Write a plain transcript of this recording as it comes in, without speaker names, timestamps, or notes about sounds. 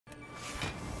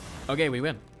Okay, we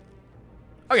win.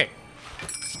 Okay.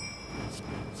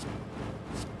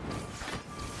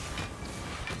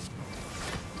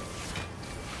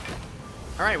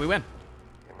 All right, we win.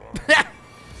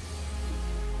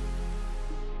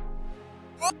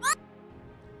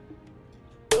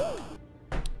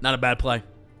 Not a bad play.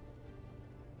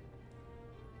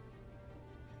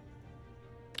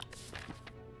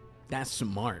 That's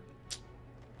smart.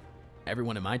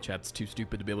 Everyone in my chat's too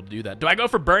stupid to be able to do that. Do I go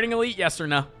for Burning Elite? Yes or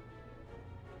no?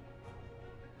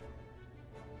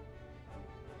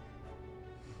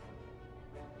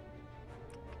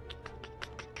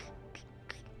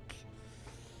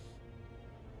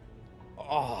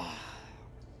 Oh.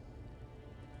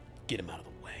 Get him out of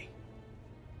the way.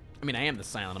 I mean, I am the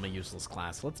silent. I'm a useless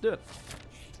class. Let's do it.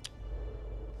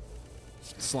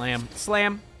 Slam.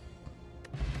 Slam.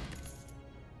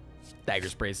 Dagger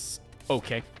Spray's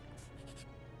okay.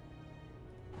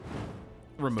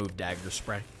 Remove Dagger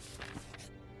Spray.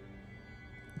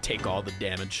 Take all the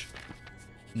damage.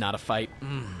 Not a fight.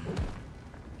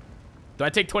 Do I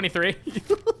take 23?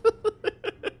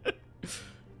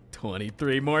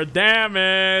 23 more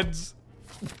damage.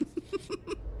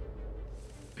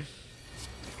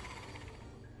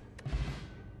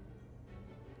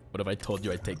 What if I told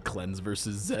you I'd take Cleanse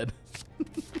versus Zed?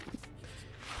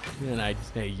 And I'd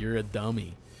say, you're a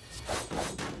dummy.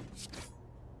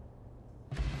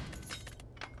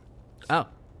 Oh.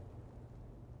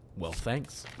 Well,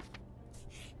 thanks.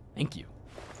 Thank you.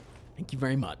 Thank you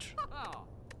very much.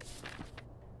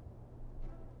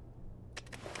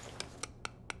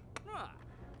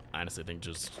 I honestly think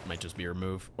might just be a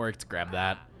remove, or it's grab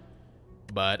that.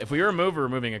 But if we remove, we're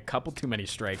removing a couple too many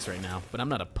strikes right now. But I'm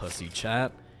not a pussy,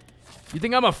 chat. You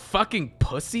think I'm a fucking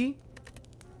pussy?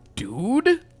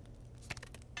 Dude?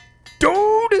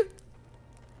 Dude?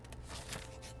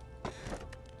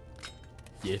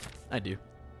 Yeah, I do.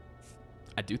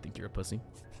 I do think you're a pussy.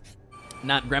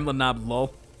 Not Gremlin Knob,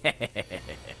 lol.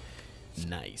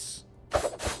 Nice.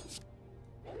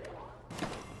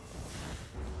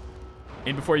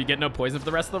 And before you get no poison for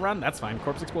the rest of the run, that's fine.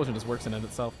 Corpse Explosion just works in and of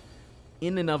itself.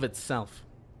 In and of itself.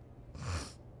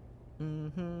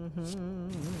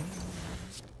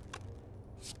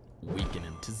 Weaken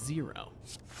him to 0.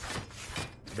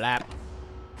 Blap.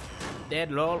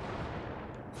 Dead, lol.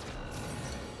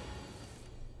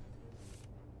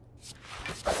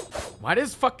 Why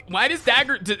does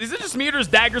Dagger, is it just me or does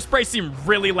Dagger Spray seem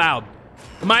really loud?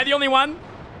 Am I the only one?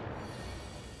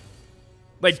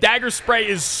 Like, Dagger Spray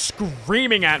is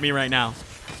screaming at me right now.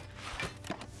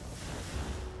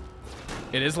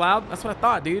 It is loud? That's what I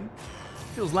thought, dude.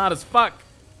 Feels loud as fuck.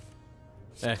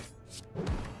 Eh.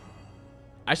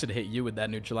 I should have hit you with that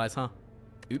neutralize, huh?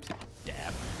 Oops.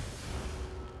 Dab.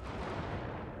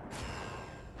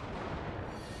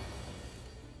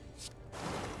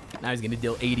 Now he's gonna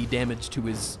deal 80 damage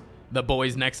to the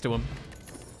boys next to him.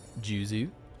 Juzu.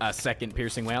 A second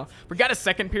Piercing Wail. If we got a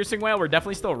second Piercing Wail, we're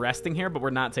definitely still resting here, but we're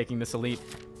not taking this elite.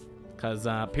 Because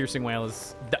Piercing Wail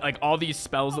is... Like, all these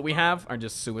spells that we have are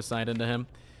just suicide into him.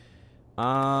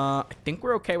 I think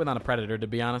we're okay without a Predator, to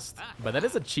be honest. But that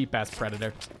is a cheap-ass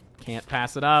Predator. Can't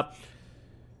pass it up.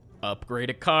 Upgrade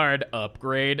a card.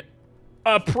 Upgrade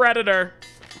a Predator.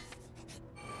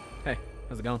 Hey,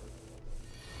 how's it going?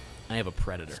 I have a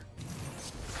Predator.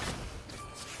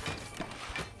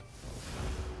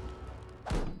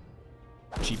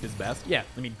 Cheap is best. Yeah,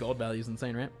 I mean, gold value is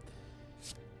insane, right?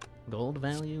 Gold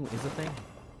value is a thing.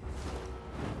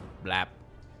 Blap.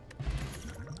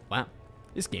 Wow.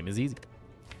 This game is easy.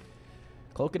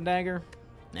 Cloak and Dagger?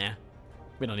 Nah.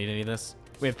 We don't need any of this.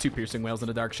 We have 2 Piercing Wails and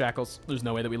a Dark Shackles. There's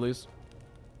no way that we lose.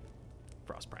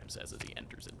 Frost Prime says as he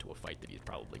enters into a fight that he's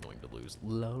probably going to lose.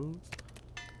 Lol.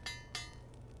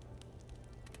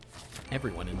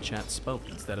 Everyone in chat spoke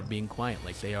instead of being quiet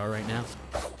like they are right now.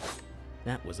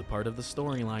 That was a part of the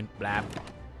storyline. Blap.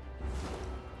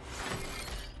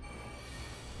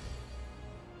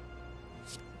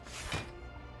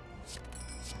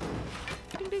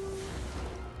 Ding ding.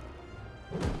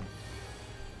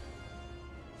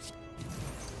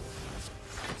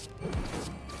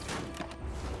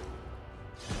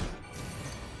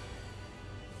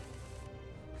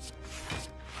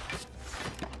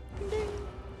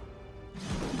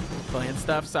 Playing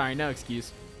stuff? Sorry, no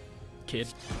excuse.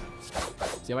 Kid.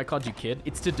 See how I called you kid?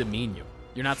 It's to demean you.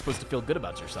 You're not supposed to feel good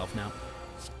about yourself now.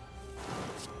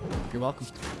 You're welcome.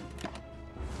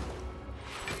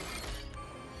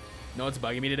 No, it's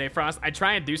bugging me today, Frost. I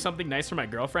try and do something nice for my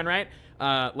girlfriend, right?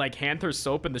 Like hand her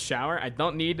soap in the shower. I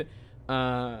don't need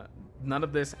none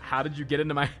of this. How did you get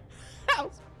into my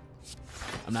house?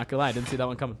 I'm not gonna lie, I didn't see that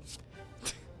one coming.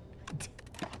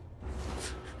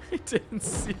 I didn't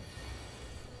see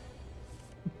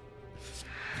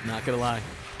Not gonna lie.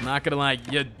 Not gonna lie.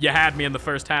 You had me in the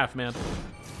first half, man.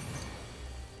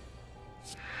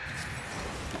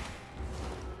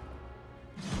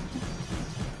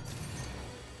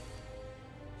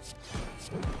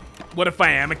 What if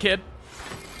I am a kid?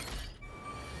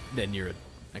 Then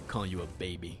I call you a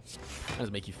baby. How does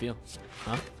it make you feel?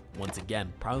 Huh? Once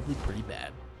again, probably pretty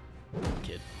bad.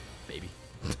 Kid. Baby.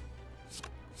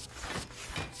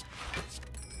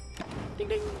 Ding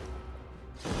ding.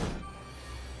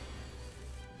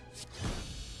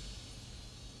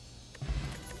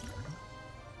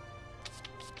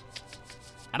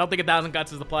 I don't think 1,000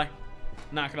 guts is the play.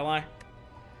 Not gonna lie.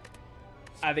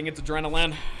 I think it's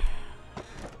adrenaline.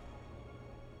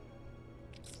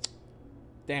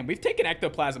 Damn, we've taken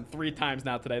ectoplasm 3 times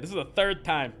now today. This is the 3rd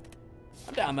time.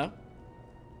 I'm down though.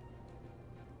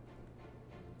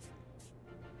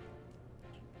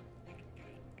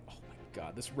 Oh my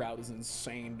god, this route is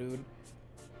insane, dude.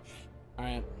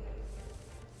 Alright.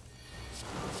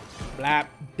 Blap,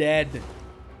 dead.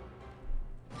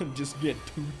 Just get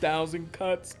 2,000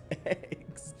 cuts.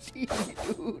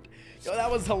 XD, dude. Yo, that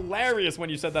was hilarious when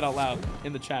you said that out loud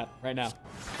in the chat right now.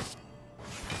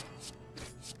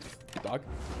 Dog.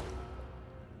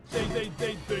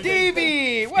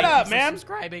 DB, what up, man?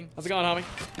 Subscribing. How's it going, homie?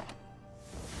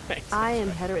 Thanks. I am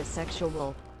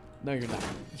heterosexual. No, you're not.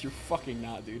 You're fucking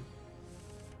not, dude.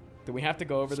 Do we have to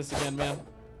go over this again, man?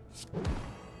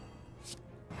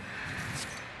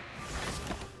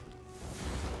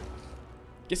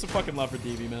 Get some fucking love for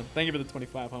DB, man. Thank you for the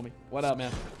 25, homie. What up,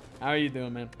 man? How are you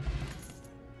doing, man?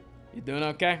 You doing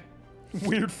okay?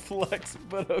 Weird flex,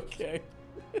 but okay.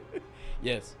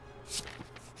 Yes.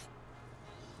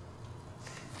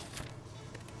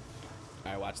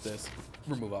 All right, watch this.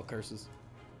 Remove all curses.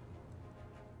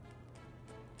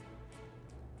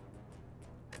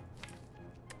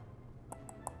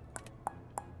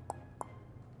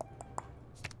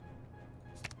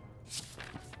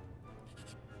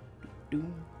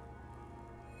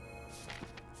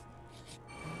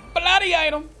 Bloody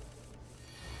item.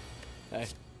 Hey.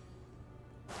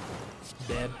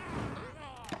 Dead.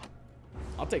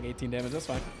 I'll take 18 damage, that's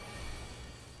fine.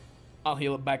 I'll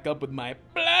heal it back up with my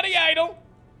bloody idol.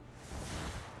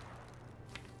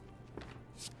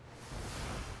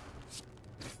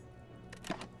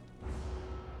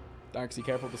 Darksy,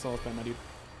 careful with the soul spam, my dude.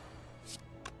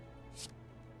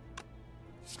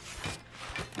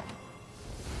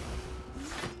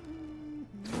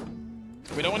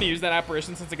 We don't want to use that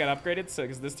apparition since it got upgraded, so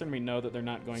because this turn we know that they're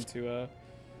not going to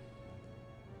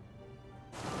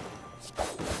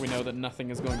we know that nothing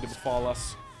is going to befall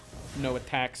us. No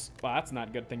attacks. Well, that's not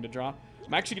a good thing to draw.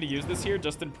 I'm actually going to use this here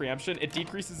just in preemption. It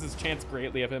decreases his chance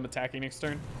greatly of him attacking next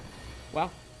turn. Wow.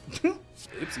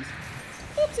 Oopsies.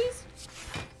 Oopsies.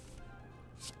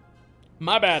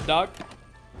 My bad, dog.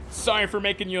 Sorry for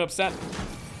making you upset.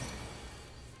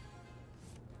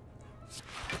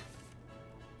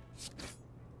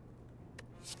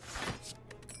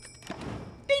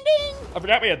 Ding ding! I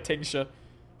forgot we had Tingsha.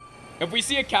 If we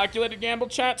see a calculated gamble,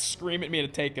 chat, scream at me to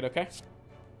take it, okay?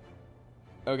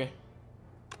 Okay.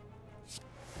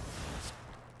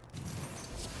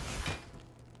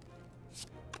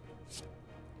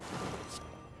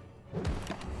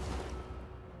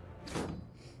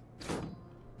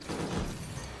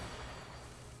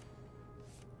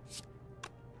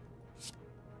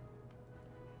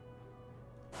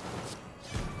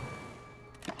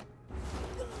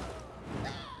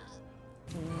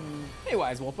 Hey,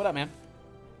 Wise Wolf, what up, man?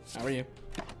 How are you?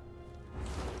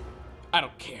 I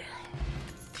don't care.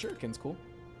 Shuriken's cool.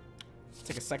 Let's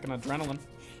take a second adrenaline.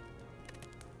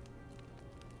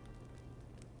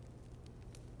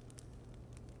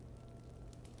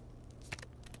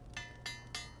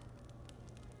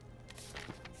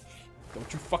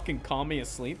 Don't you fucking call me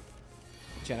asleep.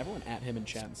 Chat, everyone at him in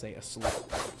chat and say asleep.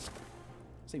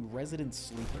 Say resident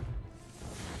sleeper.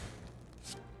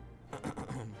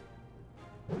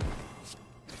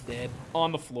 Dead.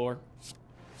 On the floor.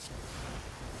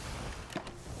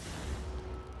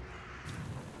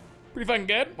 Pretty fucking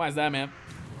good. Why is that, man?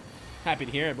 Happy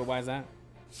to hear it, but why is that?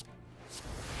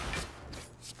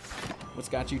 What's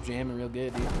got you jamming real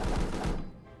good, dude?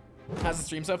 How's the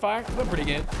stream so far? It's been pretty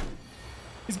good.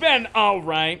 He's been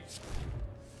alright.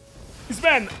 He's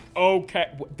been okay.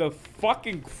 What the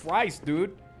fucking Christ,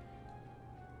 dude.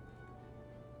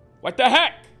 What the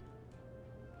heck?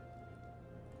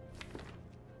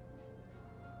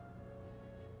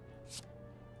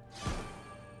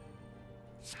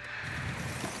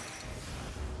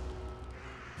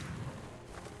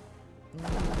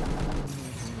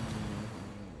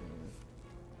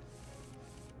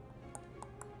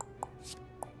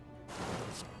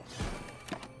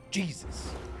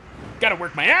 Jesus. Gotta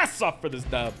work my ass off for this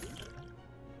dub.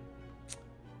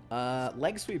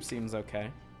 Leg sweep seems okay.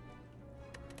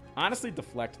 Honestly,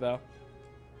 deflect, though.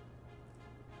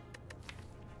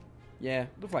 Yeah,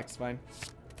 deflect's fine.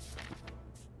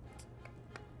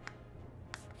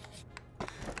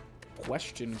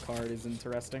 Question card is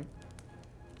interesting.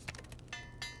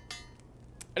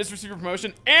 I just received a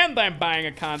promotion and I'm buying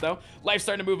a condo. Life's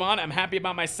starting to move on. I'm happy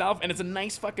about myself and it's a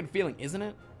nice fucking feeling, isn't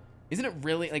it? Isn't it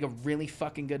really like a really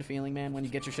fucking good feeling, man, when you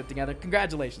get your shit together?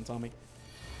 Congratulations, homie.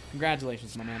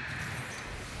 Congratulations, my man.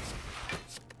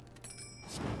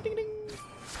 Ding ding.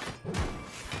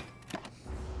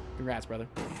 Congrats, brother.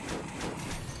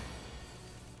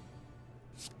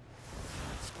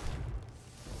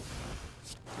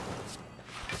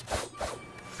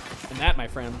 And that, my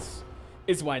friends,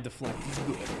 is why deflect is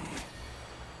good.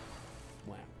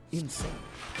 Wow, insane.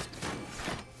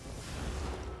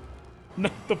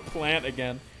 Not the plant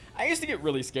again. I used to get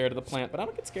really scared of the plant, but I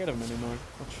don't get scared of him anymore.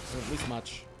 Or at least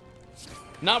much.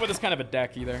 Not with this kind of a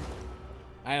deck either.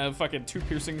 I have fucking 2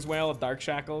 Piercings Whale, Dark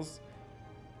Shackles.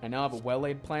 I now have a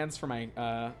well-laid plans for my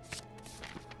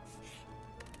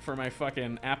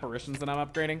fucking apparitions that I'm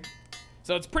upgrading.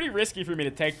 So it's pretty risky for me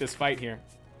to take this fight here.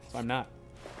 So I'm not.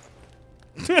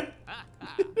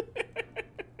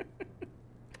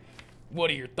 What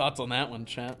are your thoughts on that one,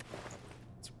 chat?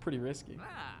 It's pretty risky.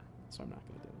 So I'm not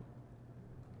gonna do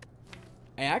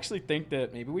it. I actually think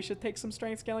that maybe we should take some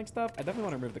strength scaling stuff. I definitely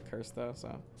want to remove the curse though, so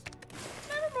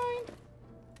never mind.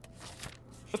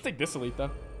 Let's take this elite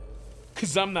though.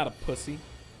 Cause I'm not a pussy.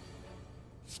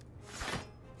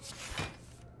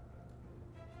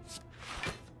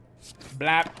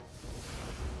 Blap.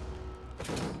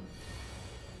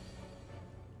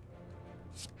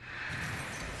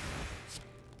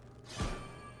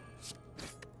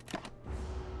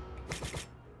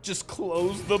 Just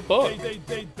close the book.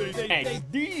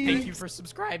 XD. Thank you for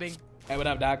subscribing. Hey, what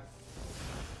up, Doc?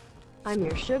 I'm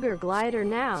your sugar glider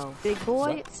now, big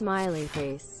boy. What? Smiley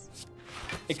face.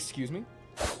 Excuse me?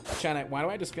 Shanna, why do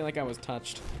I just feel like I was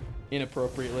touched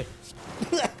inappropriately?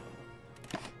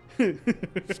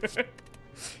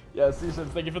 Yeah, Susan,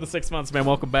 thank you for the 6 months, man.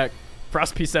 Welcome back.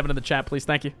 Frost P7 in the chat, please.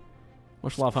 Thank you.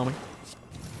 Much love, homie.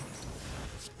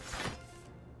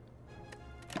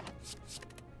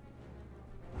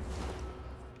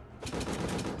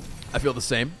 I feel the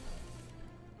same.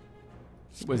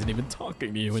 He wasn't even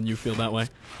talking to you when you feel that way.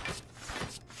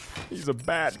 He's a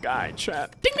bad guy,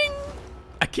 chat. Ding ding!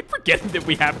 I keep forgetting that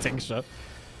we have Tingsha.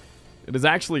 It is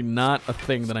actually not a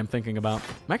thing that I'm thinking about.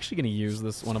 I'm actually going to use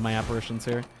this one of my apparitions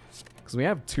here. Because we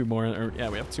have 2 more. Or, yeah,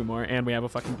 we have 2 more. And we have a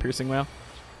fucking Piercing Whale.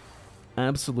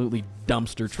 Absolutely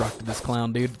dumpster trucked this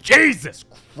clown, dude. Jesus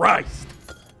Christ!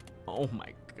 Oh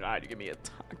my god, you give me a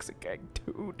toxic egg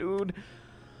too, dude.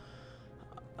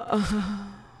 Sorry.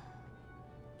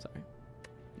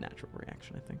 Natural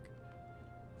reaction, I think.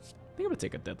 I think I'm gonna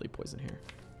take a deadly poison here.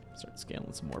 Start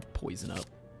scaling some more poison up.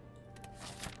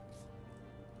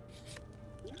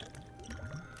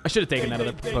 I should have taken that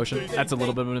other potion. That's a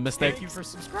little bit of a mistake. Thank you for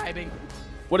subscribing.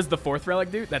 What does the 4th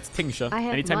relic do? That's Tingsha. I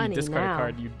have Anytime you money discard now. a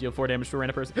card, you deal 4 damage to a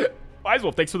random person.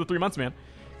 Wisewolf, thanks for the 3 months, man.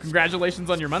 Congratulations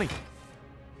on your money.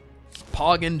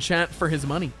 Pog in chat for his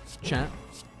money. Chat.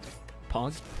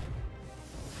 Pog.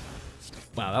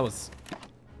 Wow, that was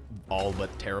all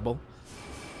but terrible.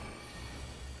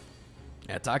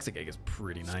 Yeah, Toxic Egg is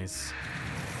pretty nice.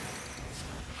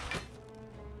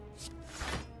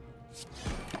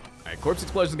 Alright, Corpse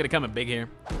Explosion's gonna come in big here.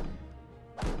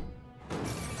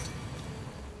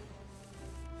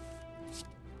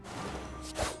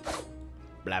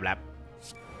 Blah, blah.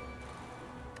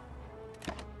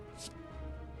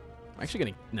 I'm actually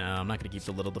gonna... No, I'm not gonna keep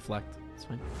the little deflect. It's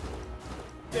fine.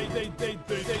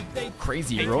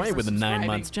 Crazy Roy with the 9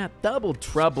 months. Chat, double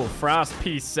trouble. Frost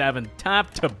P7,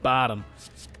 top to bottom.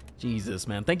 Jesus,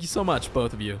 man. Thank you so much,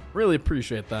 both of you. Really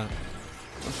appreciate that.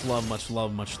 Much love, much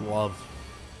love, much love.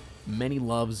 Many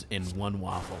loves in one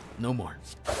waffle. No more.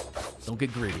 Don't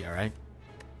get greedy, all right?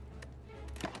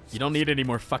 You don't need any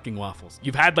more fucking waffles.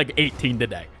 You've had like 18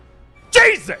 today.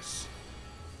 Jesus!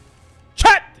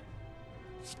 Chat!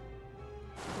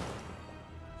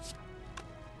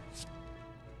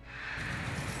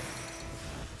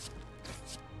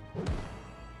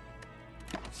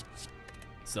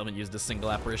 Still haven't used a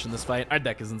single apparition this fight. Our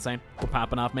deck is insane. We're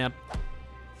popping off, man.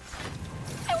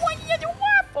 I want you to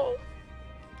waffle.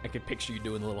 I could picture you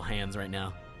doing the little hands right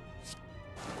now.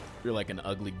 You're like an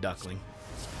ugly duckling.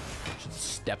 I should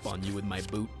step on you with my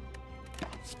boot.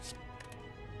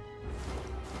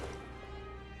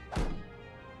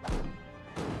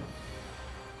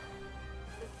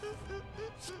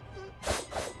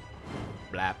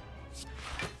 Blap.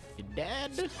 You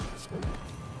dead?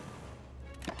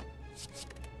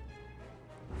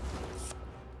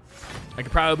 I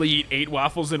could probably eat 8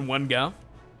 waffles in one go.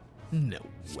 No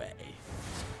way.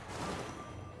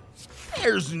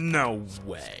 There's no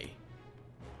way.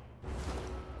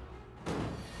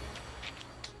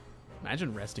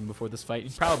 Imagine resting before this fight.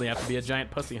 You'd probably have to be a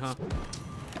giant pussy, huh?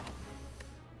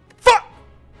 Fuck!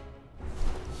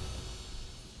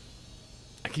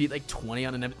 I could eat like 20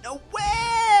 on an empty. No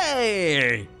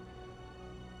way!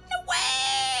 No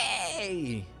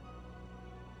way!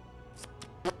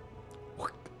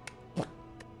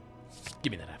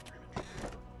 Give me that after image.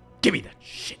 Give me that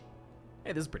shit.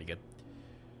 Hey, this is pretty good.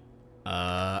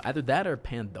 Either that or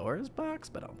Pandora's box,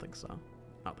 but I don't think so.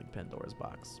 I don't think Pandora's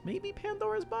box. Maybe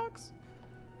Pandora's box?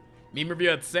 Meme review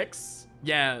at 6?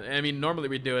 Yeah, I mean, normally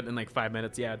we do it in like 5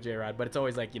 minutes. Yeah, J-Rod, but it's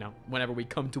always like, you know, whenever we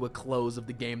come to a close of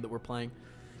the game that we're playing.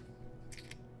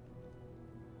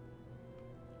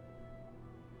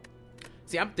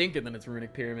 See, I'm thinking that it's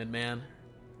Runic Pyramid, man.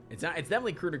 It's not. It's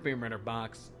definitely Runic Pyramid or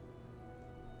box.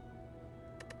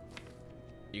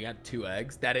 You got 2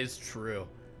 eggs? That is true.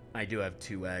 I do have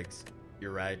 2 eggs.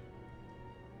 You're right.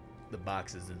 The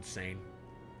box is insane.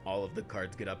 All of the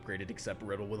cards get upgraded except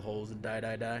Riddle with holes and die.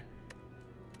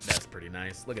 That's pretty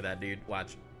nice. Look at that, dude.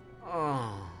 Watch.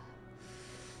 Oh.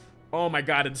 Oh my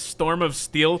god, it's Storm of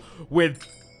Steel with...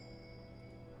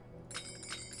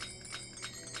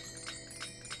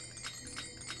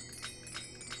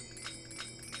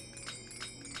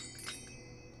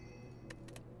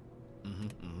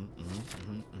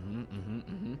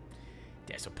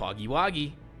 That's a Poggy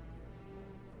Woggy.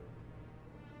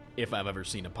 If I've ever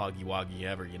seen a Poggy Woggy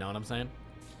ever, you know what I'm saying?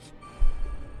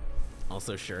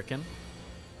 Also Shuriken.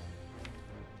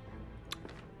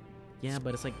 Yeah,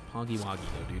 but it's like Poggy Woggy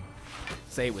though, dude.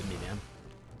 Say it with me, man.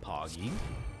 Poggy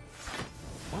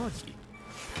Woggy.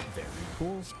 Very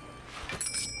cool.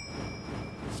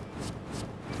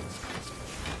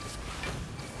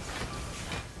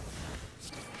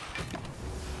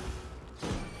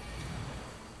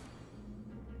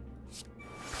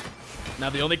 Now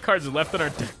the only cards left in our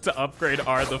deck to upgrade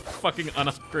are the fucking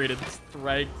unupgraded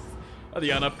strikes. Or the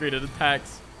unupgraded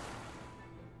attacks.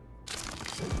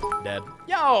 Dead.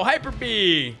 Yo, Hyper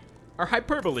B! Or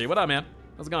Hyperbole, what up, man?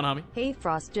 How's it going, homie? Hey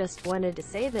Frost, just wanted to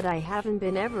say that I haven't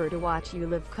been ever to watch you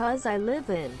live cause I live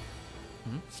in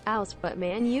Oust, but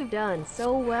man, you've done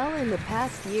so well in the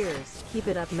past years. Keep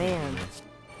it up, man.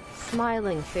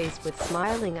 Smiling face with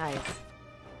smiling eyes.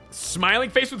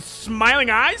 Smiling face with smiling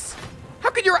eyes? How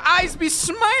could your eyes be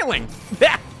smiling?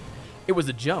 It was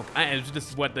a joke. It was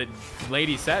just what the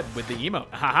lady said with the emote.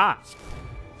 Haha.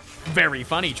 Very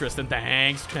funny, Tristan.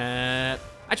 Thanks, chat.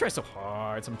 I try so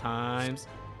hard sometimes.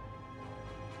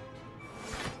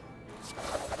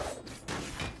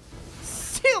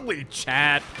 Silly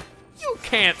chat. You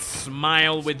can't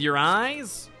smile with your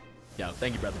eyes. Yo,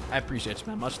 thank you, brother. I appreciate you,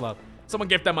 man. Much love. Someone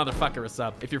gift that motherfucker a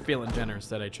sub if you're feeling generous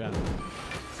today, chat.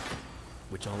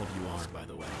 Which all of you are, by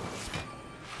the way.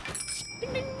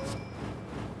 Ding, ding.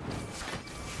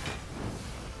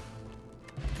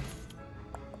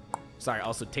 Sorry,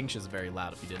 also Tincture's very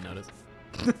loud if you didn't notice.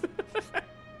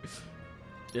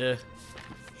 Yeah.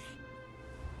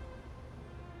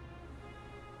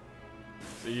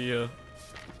 See ya.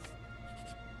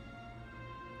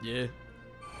 Yeah.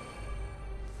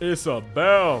 It's a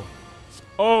bell.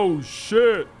 Oh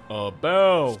shit. A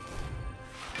bell.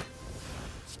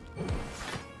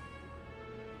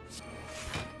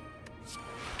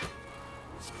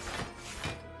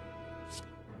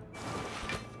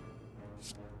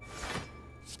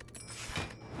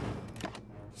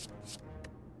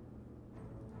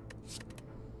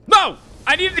 No!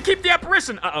 I needed to keep the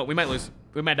apparition. Uh-oh, we might lose.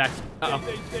 We might die. Uh-oh.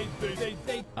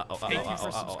 Thank you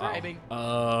for subscribing.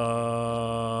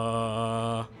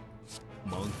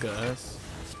 Monkus.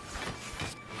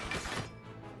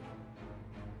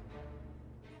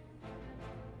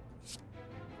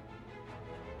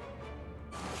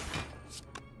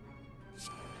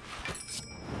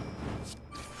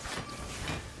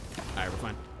 Alright, we're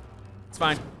fine. It's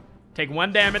fine. Take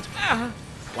 1 damage. Ah.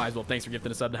 Wise Wolf, thanks for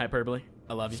gifting a sub to Hyperbole.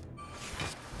 I love you.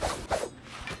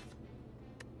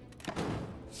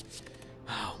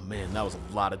 Oh man, that was a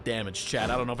lot of damage, chat.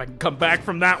 I don't know if I can come back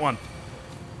from that one.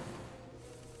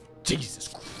 Jesus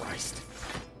Christ.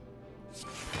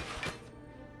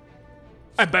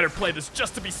 I better play this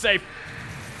just to be safe.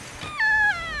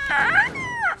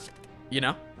 You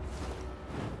know?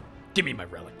 Give me my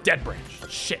relic. Dead branch.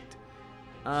 Shit.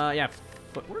 Yeah,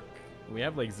 footwork? We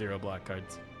have like 0 block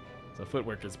cards. So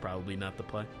footwork is probably not the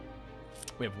play.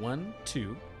 We have 1,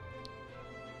 2,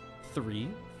 3,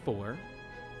 4,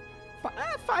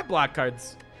 5 block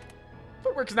cards.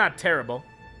 Footwork's not terrible.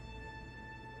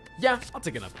 Yeah, I'll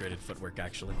take an upgraded footwork,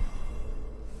 actually.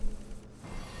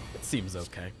 It seems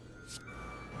okay.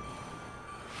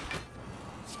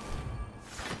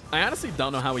 I honestly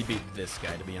don't know how we beat this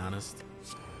guy, to be honest.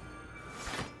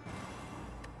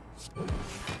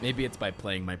 Maybe it's by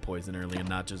playing my poison early and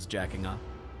not just jacking off.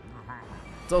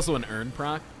 It's also an Urn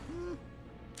proc.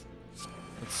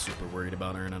 I'm super worried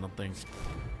about Urn, I don't think.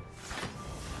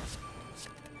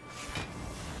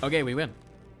 Okay, we win.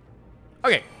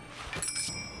 Okay.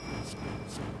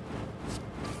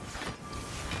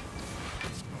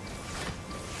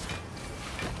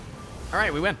 All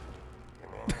right, we win.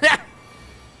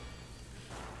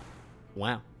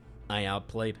 Wow, I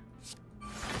outplayed.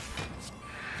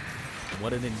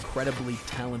 What an incredibly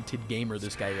talented gamer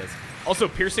this guy is. Also,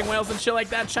 piercing whales and shit like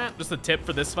that, chat. Just a tip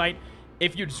for this fight.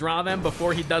 If you draw them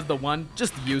before he does the one,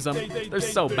 just use them. They're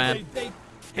so bad.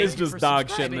 It's just dog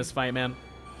shit in this fight, man.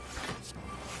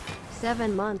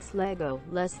 7 months Lego,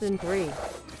 less than 3. Hey,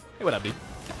 what up, dude?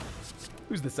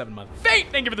 Who's the 7 month? Fate!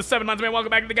 Thank you for the 7 months, man. Welcome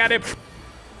back to the goddamn.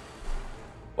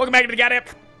 Welcome back to the goddamn.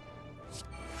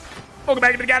 Welcome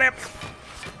back to the goddamn.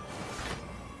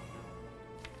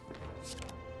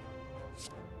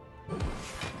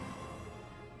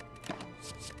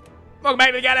 Welcome back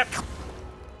to the goddamn.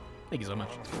 Thank you so much.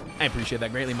 I appreciate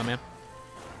that greatly, my man.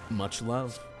 Much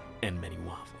love and many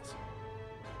waffles.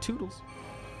 Toodles.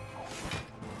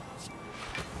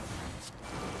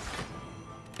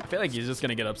 I feel like he's just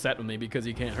gonna get upset with me because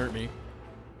he can't hurt me.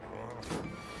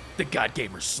 The God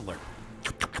Gamer slurp.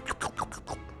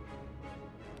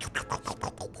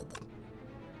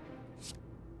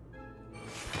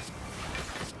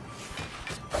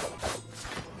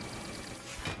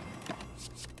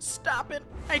 Stop it!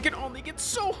 I can only get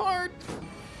so hard.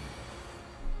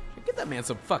 Get that man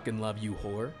some fucking love, you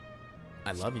whore.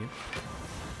 I love you.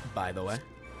 By the way.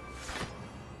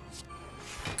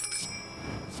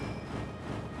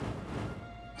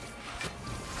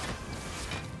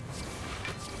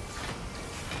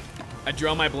 I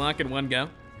draw my block in one go.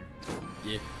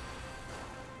 Yeah.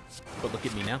 But look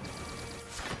at me now.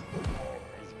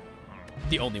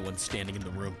 The only one standing in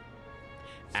the room.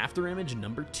 After image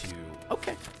number 2.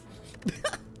 Okay.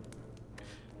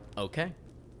 Okay.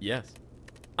 Yes.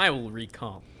 I will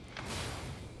recall.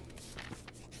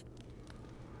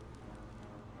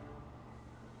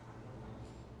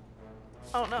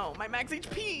 Oh no, my max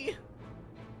HP!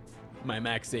 My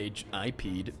max age, I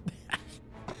peed.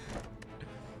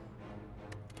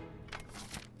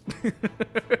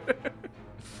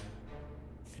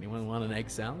 Anyone want an egg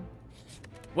salad?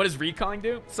 What does recalling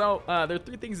do? So there are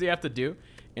 3 things you have to do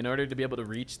in order to be able to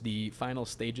reach the final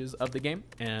stages of the game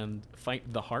and fight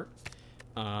the heart.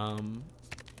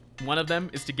 One of them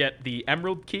is to get the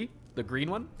emerald key, the green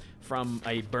one, from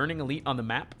a burning elite on the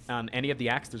map. On any of the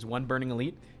acts, there's one burning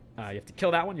elite. You have to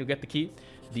kill that one, you'll get the key.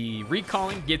 The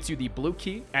recalling gets you the blue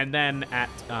key, and then at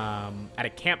a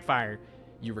campfire,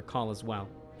 you recall as well,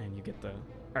 and you get the,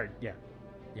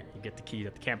 you get the key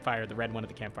at the campfire, the red one at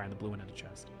the campfire, and the blue one at the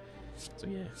chest. So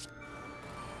yeah.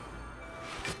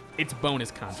 It's bonus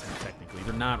content, technically.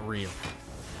 They're not real.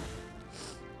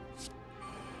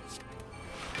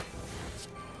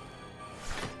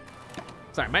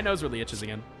 Sorry, my nose really itches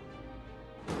again.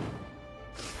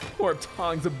 Poor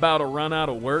Tong's about to run out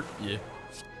of work. Yeah.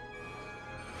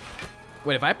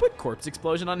 Wait, if I put Corpse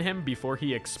Explosion on him before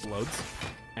he explodes,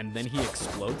 and then he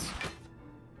explodes,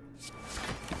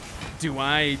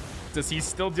 does he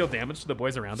still deal damage to the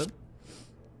boys around him?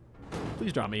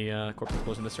 Please draw me Corpse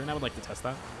Explosion this turn. I would like to test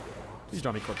that. Please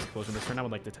draw me Corpse Explosion this turn. I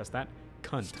would like to test that.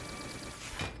 Cunt.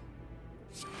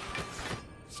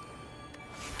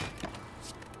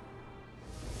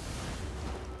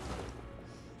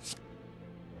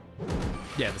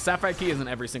 Yeah, the Sapphire Key is in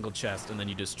every single chest, and then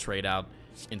you just trade out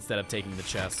instead of taking the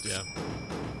chest, yeah.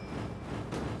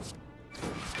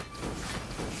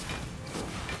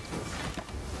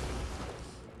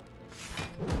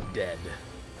 Dead.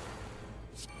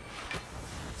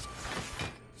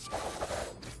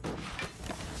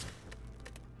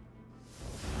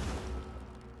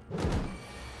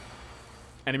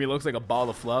 Enemy looks like a ball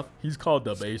of fluff. He's called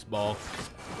the baseball.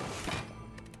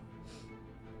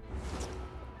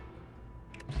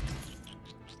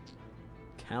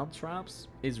 Caltrops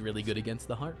is really good against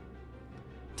the heart.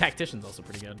 Tactician's also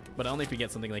pretty good, but only if we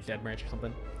get something like Dead Branch or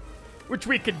something. Which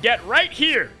we could get right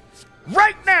here!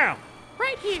 Right now!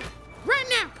 Right here. Right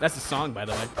now. That's a song, by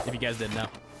the way, if you guys didn't know.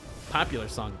 Popular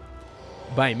song.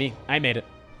 By me. I made it.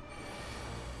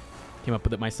 Came up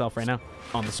with it myself right now.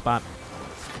 On the spot.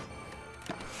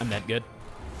 I'm that good.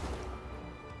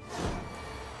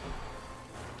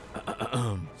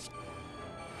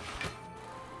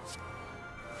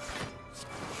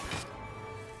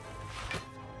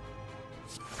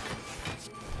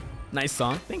 Nice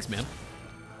song. Thanks, man.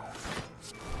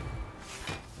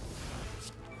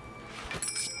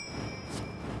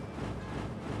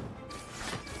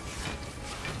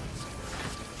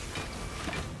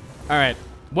 All right.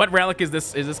 What relic is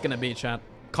this gonna be, chat?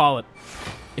 Call it.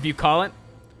 If you call it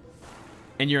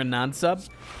and you're a non-sub,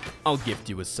 I'll gift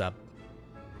you a sub.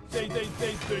 Thank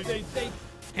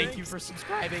you for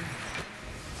subscribing.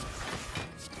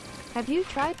 Have you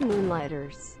tried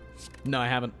Moonlighters? No, I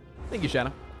haven't. Thank you,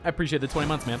 Shadow. I appreciate the 20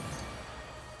 months, man.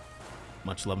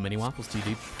 Much love, Mini Waffles, to you,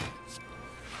 dude.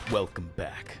 Welcome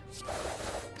back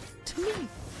to me.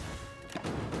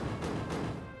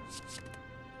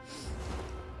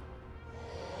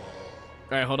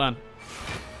 All right, hold on.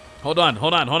 Hold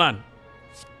on.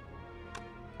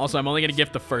 Also, I'm only going to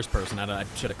gift the first person. I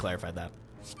should have clarified that.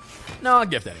 No, I'll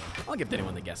gift anyone. I'll gift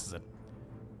anyone that guesses it.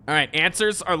 All right,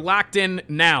 answers are locked in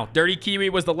now. Dirty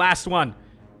Kiwi was the last one.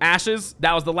 Ashes,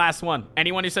 that was the last one.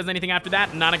 Anyone who says anything after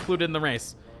that, not included in the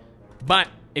race. But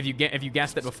if you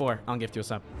guessed it before, I'll gift you a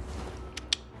sub.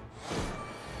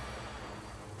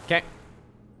 Okay.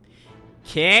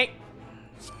 Okay.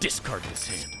 Discard this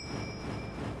hand.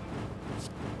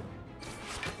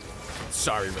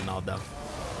 Sorry, Ronaldo.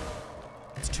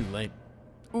 It's too late.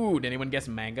 Ooh, did anyone guess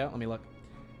mango? Let me look.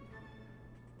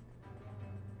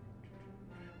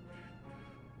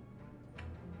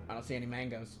 I don't see any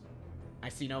mangoes. I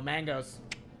see no mangoes.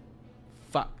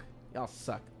 Fuck. Y'all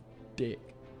suck dick.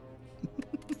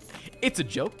 It's a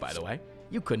joke, by the way.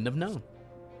 You couldn't have known.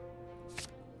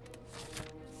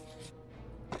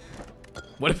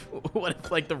 What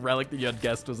if like the relic that you had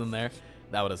guessed was in there?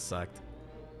 That would have sucked.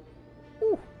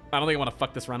 Ooh. I don't think I want to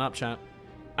fuck this run up, chat.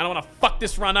 I don't want to fuck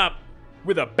this run up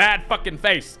with a bad fucking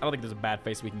face. I don't think there's a bad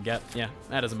face we can get. Yeah,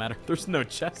 that doesn't matter. There's no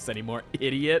chests anymore,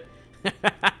 idiot.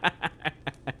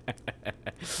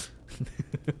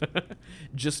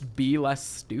 Just be less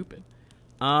stupid.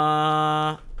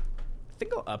 I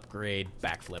think I'll upgrade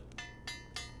backflip.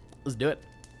 Let's do it.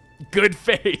 Good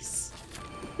face.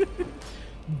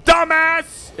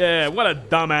 Dumbass! Yeah, what a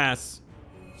dumbass.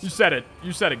 You said it.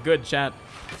 You said it good, chat.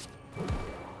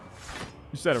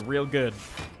 You said it real good.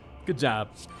 Good job.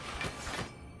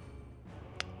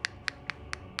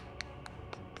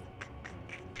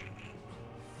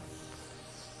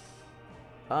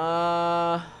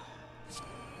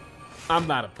 I'm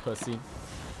not a pussy.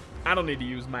 I don't need to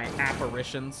use my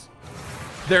apparitions.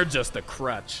 They're just a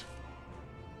crutch.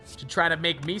 To try to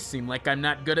make me seem like I'm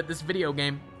not good at this video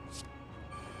game.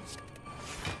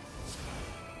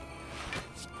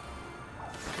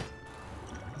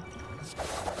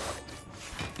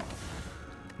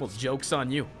 Well, joke's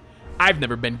on you. I've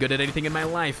never been good at anything in my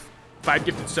life. 5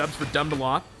 gifted subs for Dumb to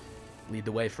Law. Lead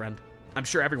the way, friend. I'm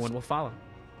sure everyone will follow.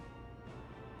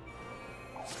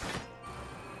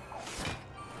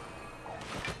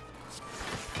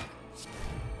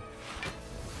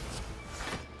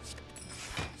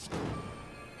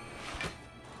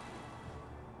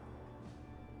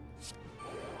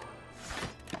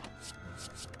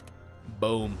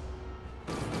 Boom.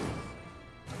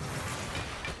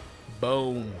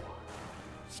 Boom.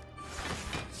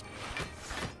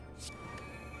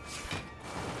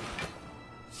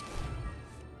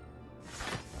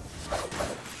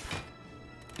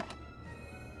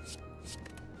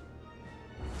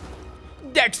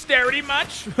 Dexterity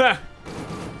much?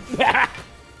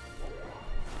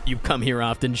 You come here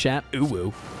often, chat? Ooh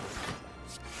woo.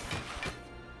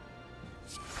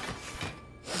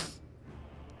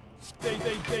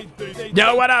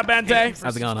 Yo, what up, Bente?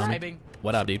 How's it going, homie?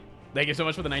 What up, dude? Thank you so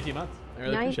much for the 19 months. I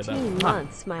really appreciate that. 19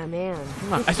 months, my man.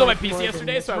 I sold my PC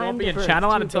yesterday, so I won't be in channel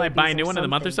on until I buy a new one in a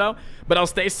month or so. But I'll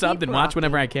stay subbed and watch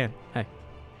whenever I can. Hey,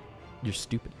 you're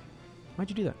stupid. Why'd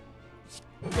you do that?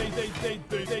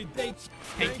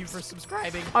 Thank you for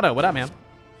subscribing. Oh no, what up, man?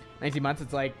 19 months,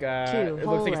 it's like, it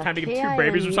looks like it's time to give 2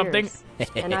 babies or something.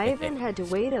 And I even had to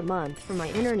wait a month for my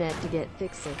internet to get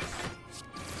fixes.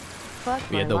 Fuck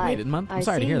We my had to life. wait a month? I'm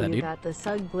sorry to hear that, dude. You got the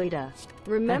Suglita.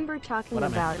 Remember talking What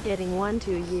up, man? about getting one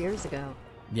 2 years ago.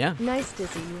 Yeah. Nice to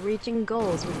see you reaching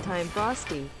goals with Time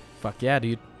Frosty. Fuck yeah,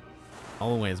 dude.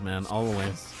 Always, man.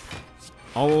 Always.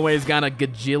 Always got a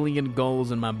gajillion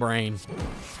goals in my brain.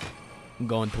 I'm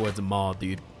going towards them all,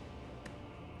 dude.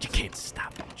 You can't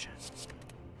stop me, chat.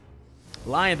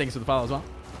 Lion, thanks for the follow as well.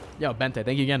 Yo, Bente,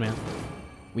 thank you again, man.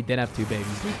 We did have 2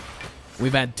 babies.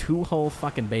 We've had 2 whole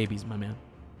fucking babies, my man.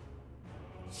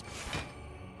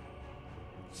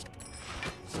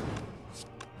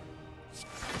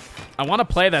 I want to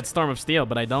play that Storm of Steel,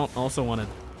 but I don't also want to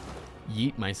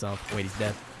yeet myself. Wait, he's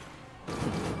dead.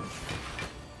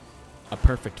 A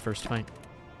perfect first fight.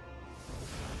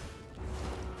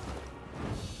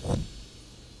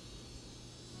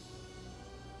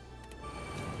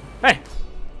 Hey,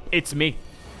 it's me.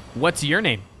 What's your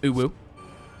name, Uwu?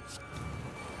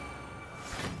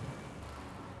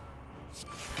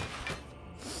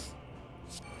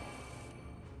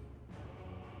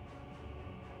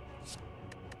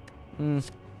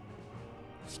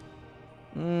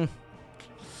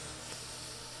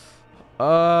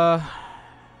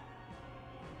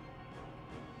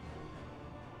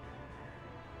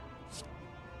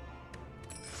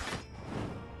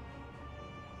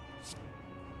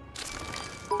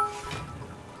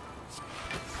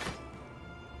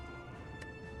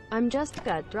 I'm just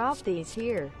got dropped these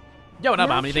here. Yo, what up,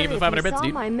 Not Omni? Thank you sure for the if 500 bits, saw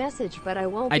dude. my message, but I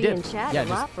won't I be did. in chat Yeah, a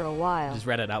lot for a while. Just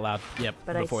read it out loud. Yep.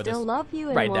 But I before still this. love you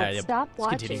and Right won't there, yep. stop Let's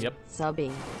watching, continue, yep.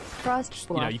 subbing, trust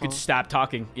You know, you could stop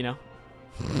talking, you know?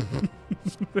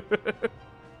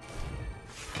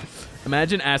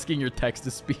 Imagine asking your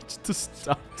text-to-speech to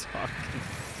stop talking.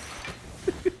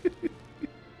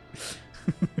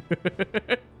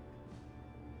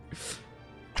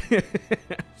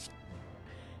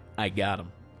 I got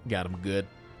him. Got him good.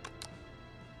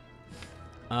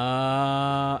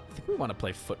 I think we want to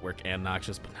play Footwork and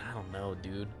Noxious, but I don't know,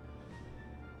 dude.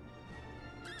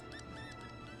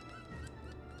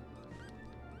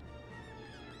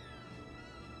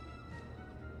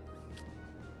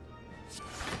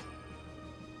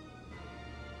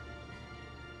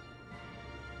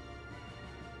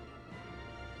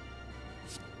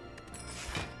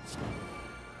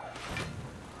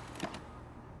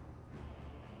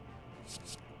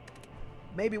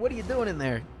 Maybe, what are you doing in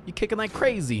there? You kicking like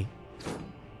crazy.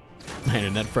 My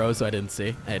internet froze, so I didn't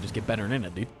see. Hey, just get better in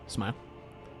it, dude. Smile.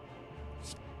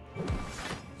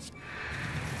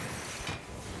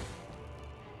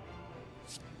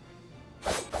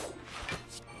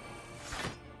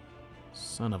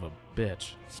 Son of a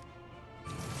bitch.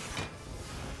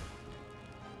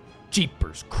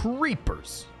 Jeepers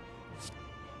creepers.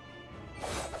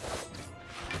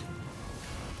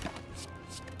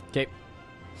 Okay.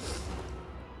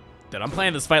 Dude, I'm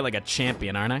playing this fight like a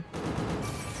champion, aren't I?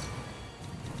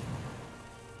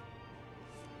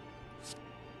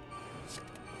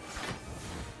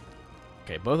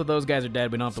 Okay, both of those guys are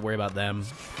dead. We don't have to worry about them.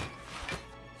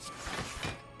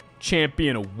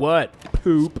 Champion of what?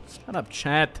 Poop. Shut up,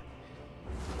 chat.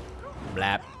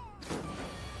 Blap.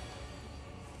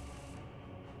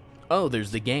 Oh,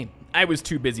 there's the game. I was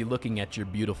too busy looking at your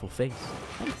beautiful face.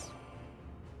 Nice.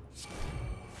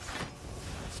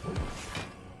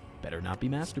 Better not be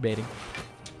masturbating.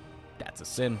 That's a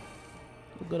sin.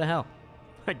 We'll go to hell.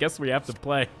 I guess we have to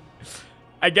play.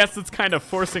 I guess it's kind of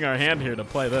forcing our hand here to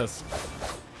play this.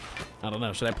 I don't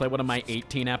know. Should I play one of my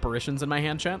 18 apparitions in my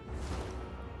hand, chat?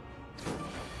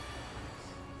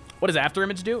 What does After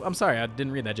Image do? I'm sorry, I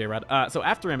didn't read that, J-Rod. So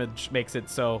After Image makes it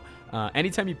so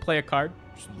anytime you play a card,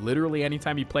 literally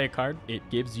anytime you play a card, it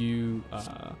gives you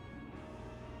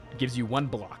one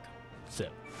block. That's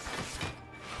it.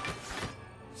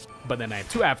 But then I have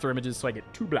 2 After Images, so I get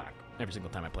 2 black every single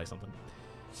time I play something.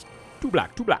 2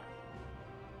 black, 2 black.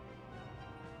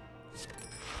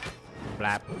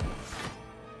 Blap.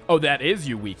 Oh, that is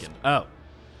you weakened. Oh.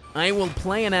 I will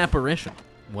play an apparition.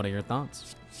 What are your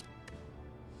thoughts?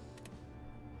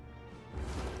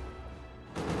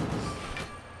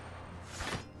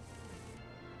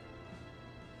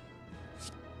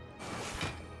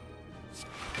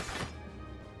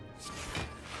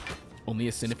 Only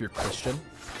a sin if you're Christian.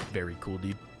 Very cool,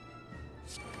 dude.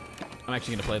 I'm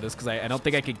actually going to play this because I don't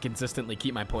think I can consistently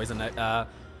keep my poison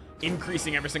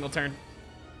increasing every single turn.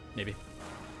 Maybe.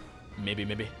 Maybe,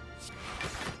 maybe.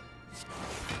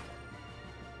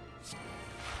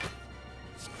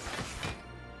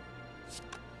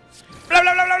 Blah,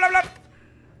 blah, blah, blah, blah, blah.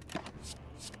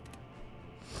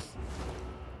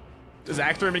 Does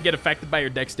Actor Image get affected by your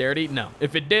dexterity? No.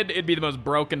 If it did, it'd be the most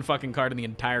broken fucking card in the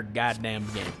entire goddamn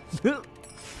game.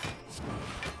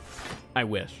 I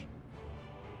wish.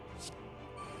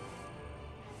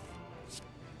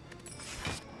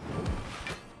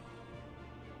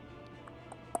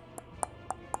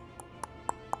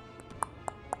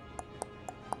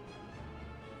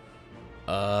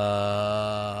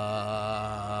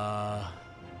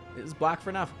 Is block for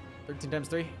enough? 13 times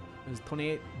 3 is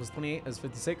 28. Was 28 is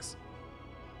 56.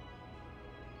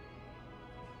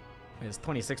 It's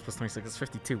 26 plus 26 is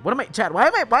 52. What am I, chat? Why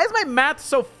is my math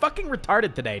so fucking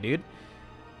retarded today, dude?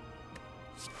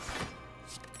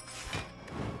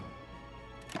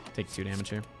 Take 2 damage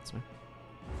here. That's fine.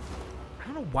 I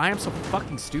don't know know why I'm so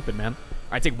fucking stupid, man.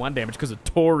 I take 1 damage because of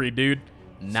Tori, dude.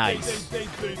 Nice.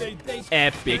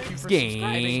 Epic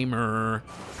gamer.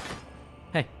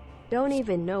 Hey. Don't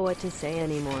even know what to say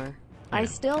anymore. I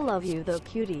still love you though,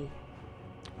 cutie.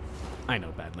 I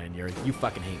know, Badland Yuri. You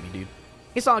fucking hate me, dude.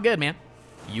 It's all good, man.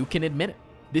 You can admit it.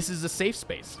 This is a safe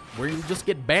space where you'll just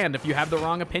get banned if you have the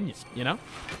wrong opinion, you know?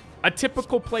 A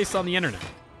typical place on the internet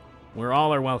where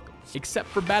all are welcome, except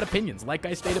for bad opinions, like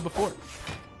I stated before.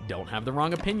 Don't have the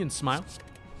wrong opinion, smile.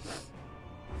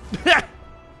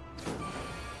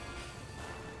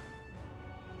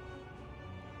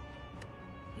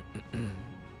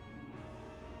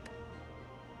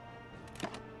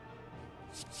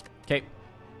 Okay.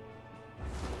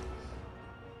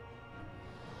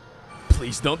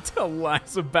 Please don't tell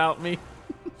lies about me.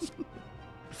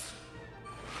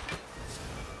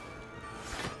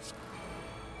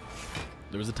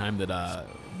 There was a time that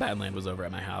Badland was over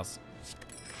at my house.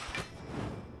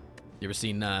 You ever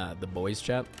seen the boys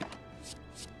chat?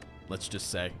 Let's just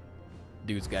say,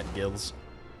 dude's got gills.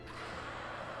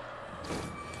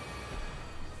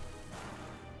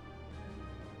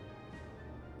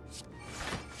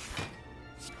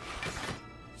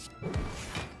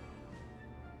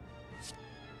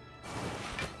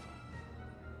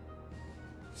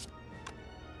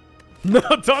 No,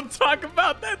 don't talk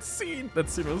about that scene. That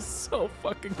scene was so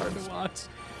fucking hard to watch.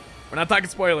 We're not talking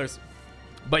spoilers,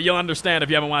 but you'll understand if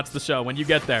you haven't watched the show. When you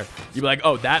get there, you'll be like,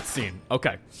 oh, that scene.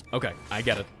 Okay, okay, I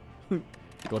get it.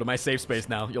 Go to my safe space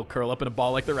now. You'll curl up in a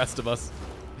ball like the rest of us.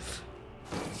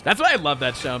 That's why I love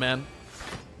that show, man.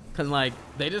 Because, like,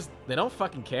 they don't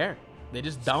fucking care. They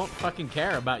just don't fucking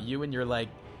care about you and your, like,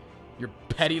 your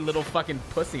petty little fucking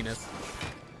pussiness.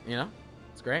 You know?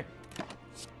 It's great.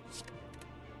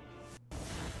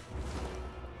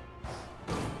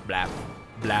 Blap,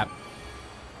 blap.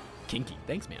 Kinky.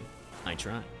 Thanks, man. I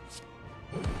try.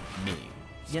 Me.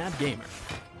 God Gamer.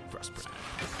 Frost Prime.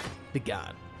 The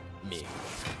God. Me.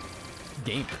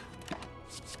 Gamer.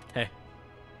 Hey.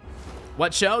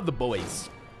 What show? The Boys.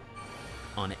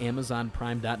 On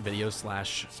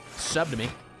AmazonPrime.video/sub to me.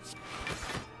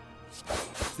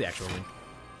 That's the actual link.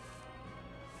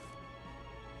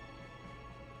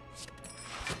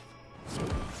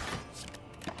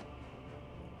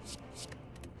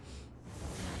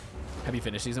 Have you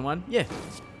finished season 1? Yeah.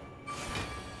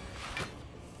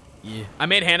 Yeah. I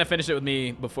made Hannah finish it with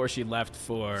me before she left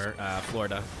for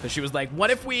Florida, because she was like,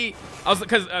 "What if we?" I was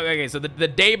because okay, so the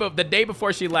day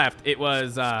before she left, it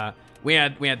was we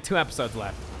had 2 episodes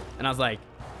left, and I was like,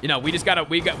 you know, we're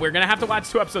gonna have to watch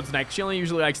 2 episodes tonight. She only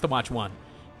usually likes to watch 1.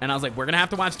 And I was like, we're gonna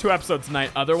have to watch 2 episodes tonight.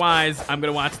 Otherwise, I'm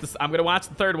gonna watch this. I'm gonna watch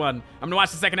the 3rd one. I'm gonna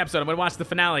watch the 2nd episode. I'm gonna watch the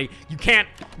finale. You can't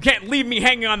leave me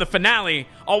hanging on the finale.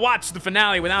 I'll watch the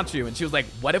finale without you. And she was like,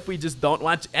 what if we just don't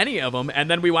watch any of them and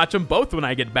then we watch them both when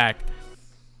I get back?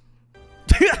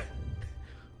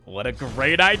 What a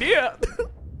great idea.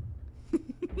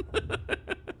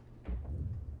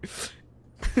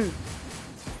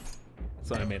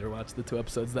 So I made her watch the 2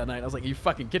 episodes that night. I was like, are you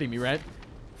fucking kidding me, right?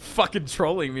 Fucking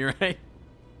trolling me, right?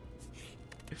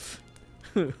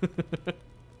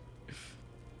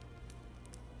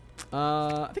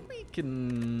 I think we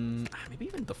can maybe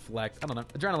even deflect. I don't know.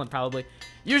 Adrenaline probably.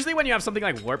 Usually when you have something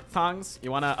like warp tongues,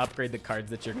 you want to upgrade the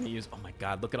cards that you're going to use. Oh my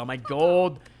god, look at all my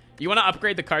gold. You want to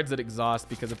upgrade the cards that exhaust,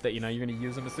 because if they, you know, you're going to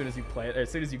use them as soon as you play it, or as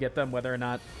soon as you get them, whether or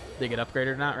not they get upgraded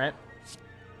or not, right?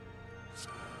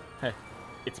 Hey,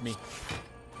 it's me.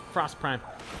 Frost Prime,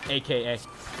 aka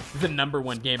the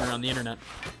 #1 gamer on the internet.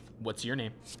 What's your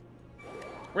name?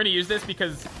 We're gonna use this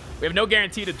because we have no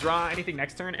guarantee to draw anything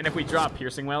next turn, and if we draw a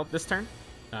Piercing Whale this turn,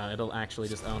 it'll actually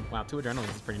just own. Wow, 2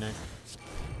 adrenalines is pretty nice.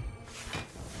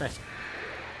 Hey.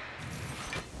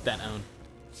 That own.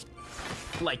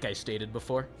 Like I stated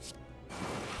before.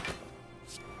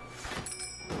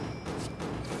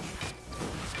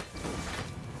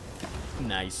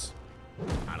 Nice.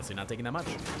 Honestly, not taking that much.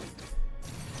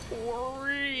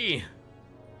 3.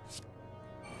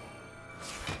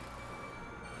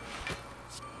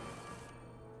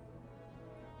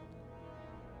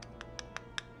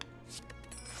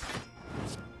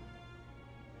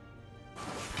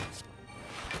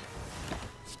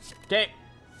 Okay.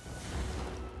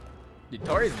 Dude,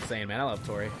 Tori's insane, man. I love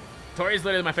Tori. Tori's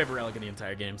literally my favorite relic in the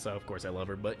entire game, so of course I love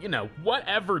her. But, you know,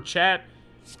 whatever, chat.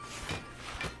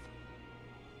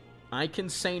 I can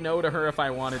say no to her if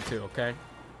I wanted to, okay?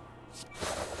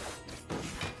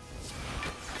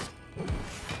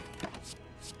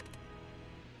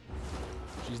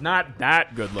 She's not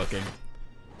that good looking.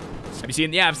 Have you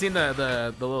seen? Yeah, I've seen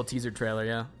the little teaser trailer,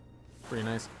 yeah. Pretty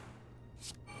nice.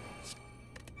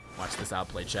 Watch this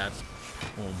outplay, chat.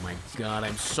 Oh my god,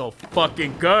 I'm so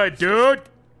fucking good, dude!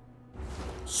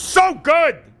 So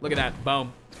good! Look at that.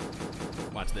 Boom.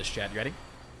 Watch this, chat. You ready?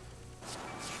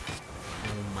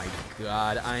 Oh my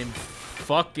god, I'm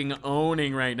fucking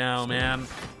owning right now, man.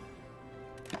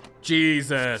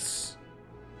 Jesus.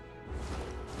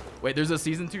 Wait, there's a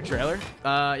season 2 trailer?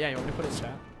 Yeah, you want me to put it in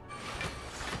chat?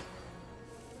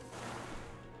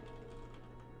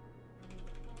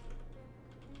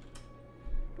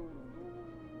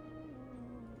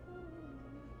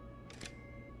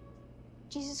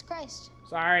 Jesus Christ.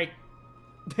 Sorry.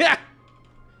 I'm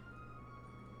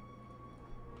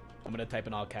gonna type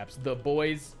in all caps. The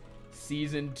Boys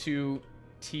season 2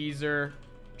 teaser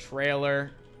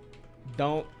trailer.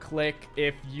 Don't click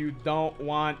if you don't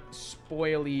want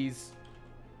spoilies.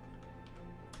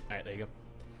 All right, there you go.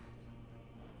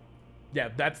 Yeah,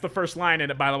 that's the first line in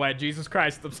it, by the way. Jesus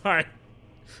Christ, I'm sorry.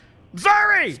 I'm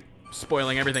sorry!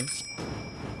 Spoiling everything.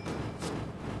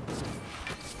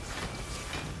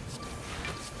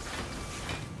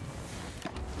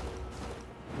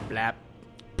 Blap.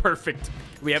 Perfect.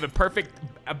 We have a perfect,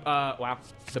 wow,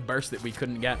 the burst that we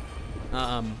couldn't get.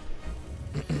 All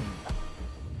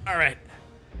right.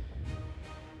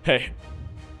 Hey,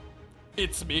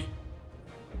 it's me.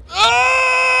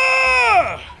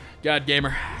 Ah! God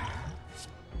Gamer.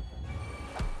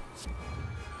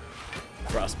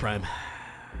 Frost Prime.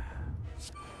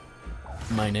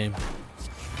 My name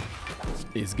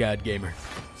is God Gamer.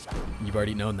 You've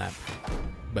already known that,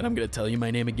 but I'm gonna tell you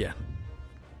my name again.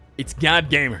 It's God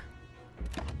Gamer.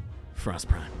 Frost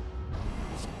Prime.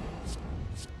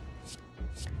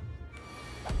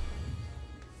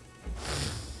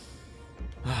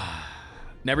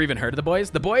 Never even heard of The Boys?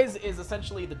 The Boys is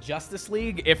essentially the Justice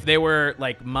League if they were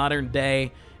like modern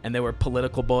day and they were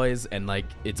political boys and like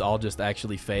it's all just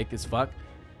actually fake as fuck.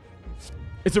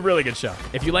 It's a really good show.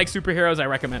 If you like superheroes, I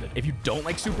recommend it. If you don't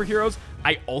like superheroes,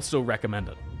 I also recommend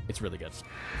it. It's really good.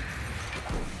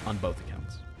 On both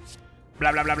accounts.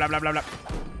 Blah, blah, blah, blah, blah, blah, blah.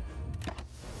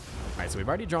 All right, so we've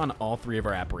already drawn all 3 of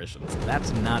our apparitions.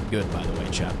 That's not good, by the way,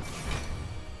 chat.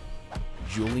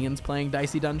 Julian's playing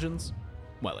Dicey Dungeons?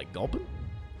 What, like Gulpin?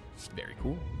 Very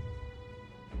cool.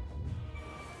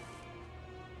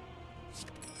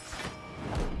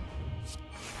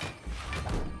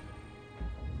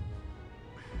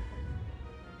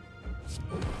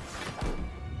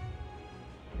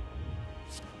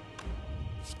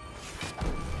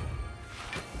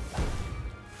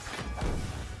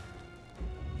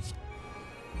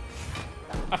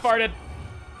 I farted.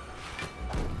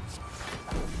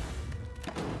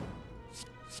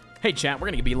 Hey, chat, we're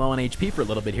going to be low on HP for a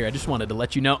little bit here. I just wanted to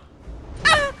let you know.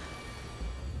 Ah!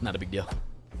 Not a big deal.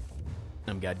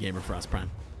 I'm God Gamer Frost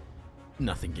Prime.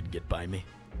 Nothing can get by me.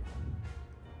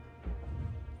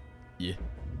 Yeah.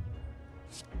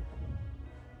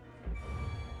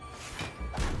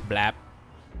 Blap.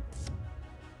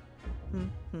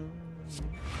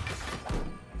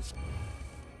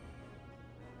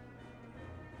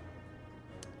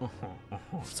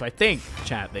 So I think,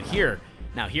 chat, that here,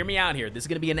 now hear me out here. This is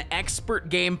going to be an expert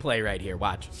gameplay right here.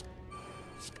 Watch.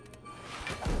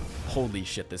 Holy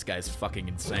shit, this guy's fucking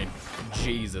insane.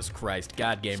 Jesus Christ.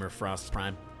 God Gamer Frost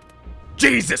Prime.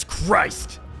 Jesus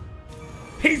Christ!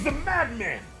 He's a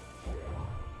madman!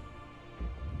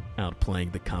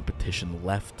 Outplaying the competition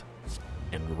left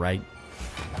and right.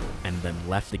 And then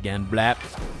left again. Blap.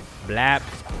 Blap.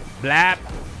 Blap.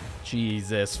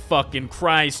 Jesus fucking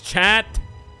Christ, chat.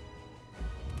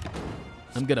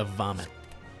 I'm gonna vomit.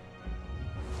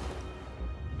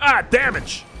 Ah,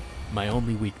 damage! My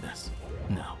only weakness.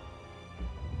 No.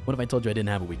 What if I told you I didn't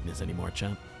have a weakness anymore,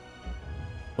 chat?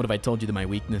 What if I told you that my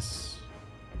weakness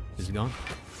is gone?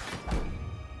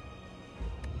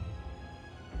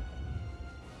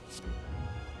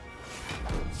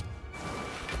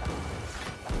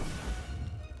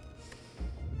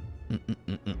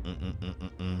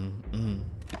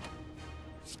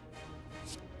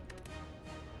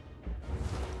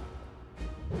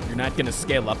 You're not gonna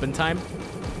scale up in time?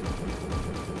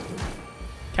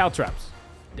 Caltrops.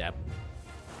 Dab.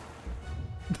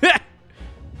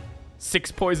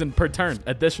 6 poison per turn.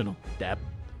 Additional. Dab.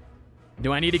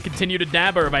 Do I need to continue to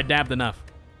dab or have I dabbed enough?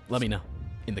 Let me know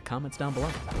in the comments down below.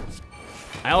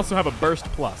 I also have a burst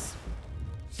plus.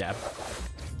 Dab.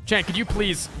 Chan, could you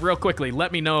please, real quickly,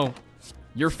 let me know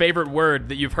your favorite word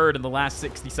that you've heard in the last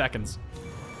 60 seconds?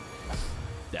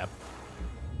 Dab.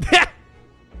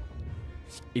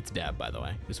 It's dab, by the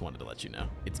way. Just wanted to let you know.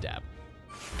 It's dab.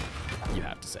 You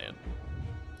have to say it.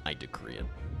 I decree it.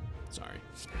 Sorry.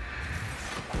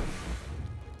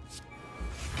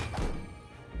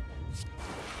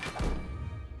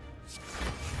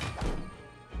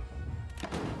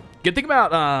 Good thing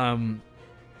about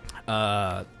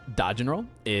dodge and roll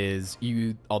is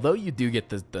although you do get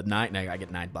the 9, I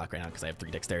get 9 block right now because I have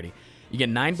 3 dexterity. You get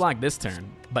 9 block this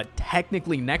turn, but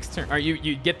technically next turn, or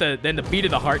you get then the beat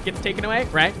of the heart gets taken away,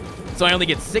 right? So I only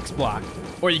get 6 block,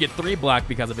 or you get 3 block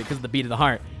because of it, because of the beat of the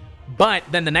heart. But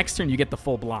then the next turn you get the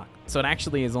full block, so it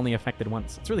actually is only affected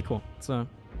once. It's really cool. It's a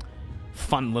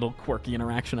fun little quirky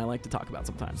interaction I like to talk about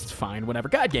sometimes. It's fine, whatever.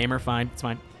 God gamer, fine, it's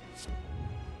fine.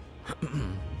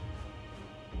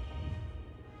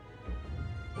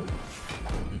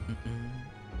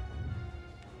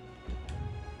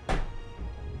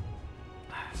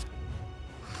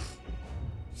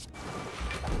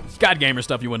 God gamer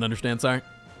stuff you wouldn't understand, sorry.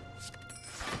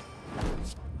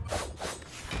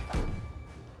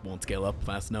 Won't scale up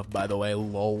fast enough, by the way,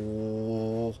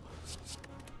 lol.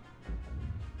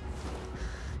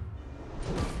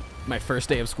 My first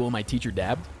day of school, my teacher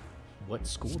dabbed. What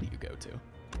school do you go to?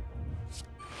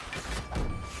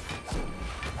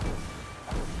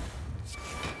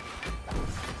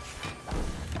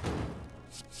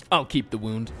 I'll keep the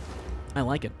wound. I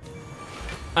like it.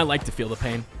 I like to feel the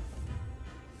pain.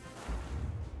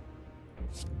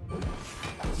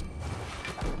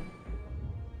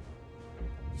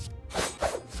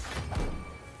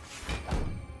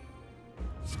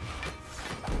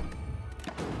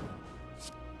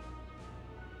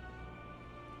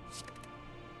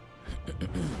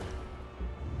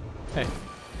 Hey.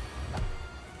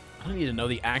 I don't need to know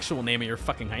the actual name of your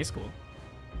fucking high school.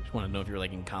 I just want to know if you're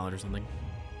like in college or something.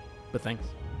 But thanks.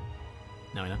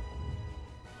 Now I know.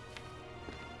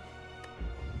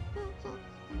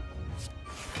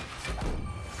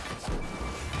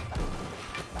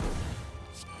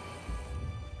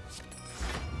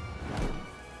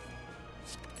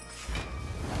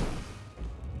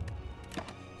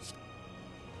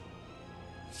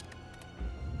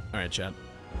 All right, chat.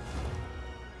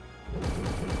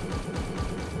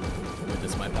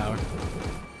 Witness my power.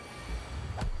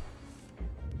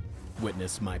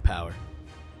 Witness my power.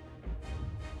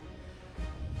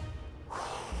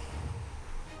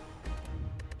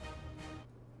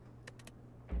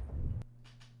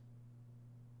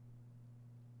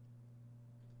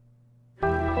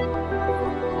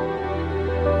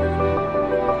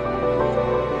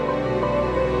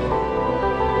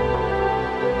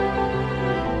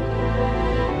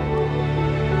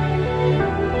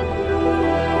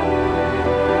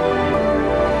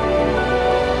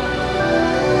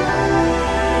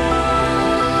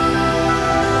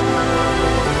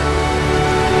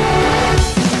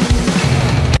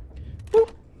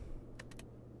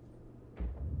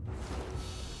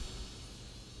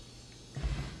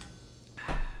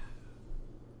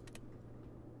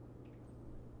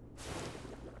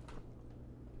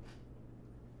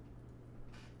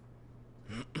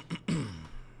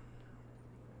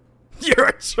 You're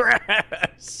a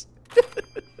trash.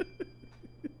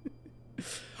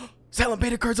 Silent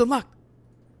beta cards unlocked.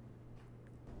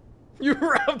 You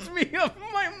robbed me of